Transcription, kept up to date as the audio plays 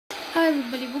Hi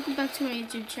everybody, welcome back to my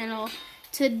YouTube channel.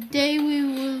 Today we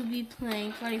will be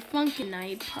playing Friday Funkin'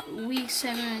 Night, Week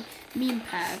 7 Meme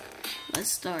Pack. Let's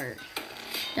start.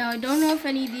 Now I don't know if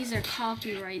any of these are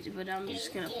copyrighted, but I'm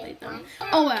just gonna play them.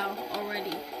 Oh wow,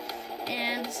 already.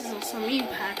 And this is also Meme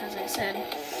Pack, as I said.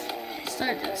 Let's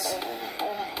start this.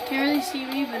 Can't really see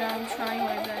me, but I'm trying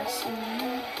my best.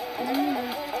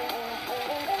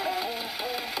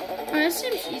 Alright, that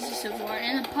seems easy so far,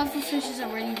 and the pufferfish is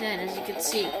already dead, as you can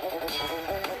see.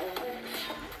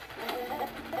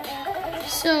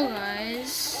 So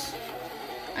guys,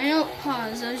 I know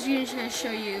pause, I was going to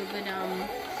show you, but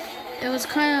it was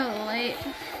kind of late.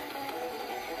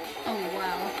 Oh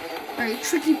wow. Alright,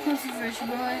 tricky pufferfish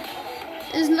boy.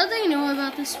 There's nothing new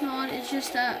about this mod, it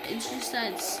changed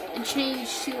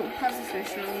to what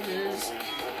pufferfish roses.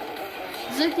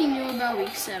 There's nothing new about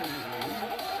week 7.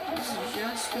 This is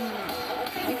just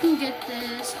you can get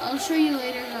this. I'll show you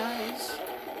later, guys.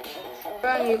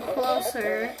 Bring you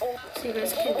closer so you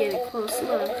guys can get a close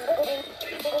look.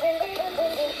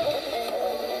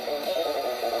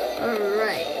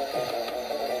 Alright.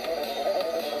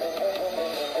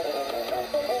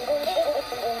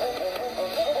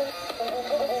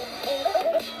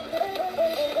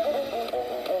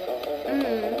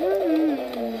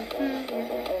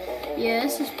 Yeah,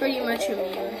 this is pretty much a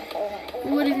meme. Who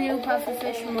would have knew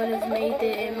pufferfish would have made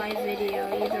it in my video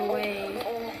either way.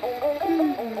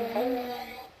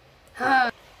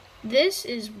 This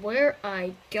is where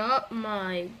I got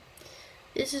my.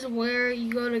 This is where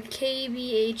you go to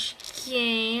KBH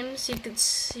Games. You can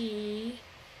see,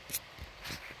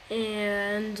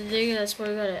 and there. That's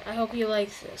where I got it. I hope you like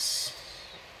this.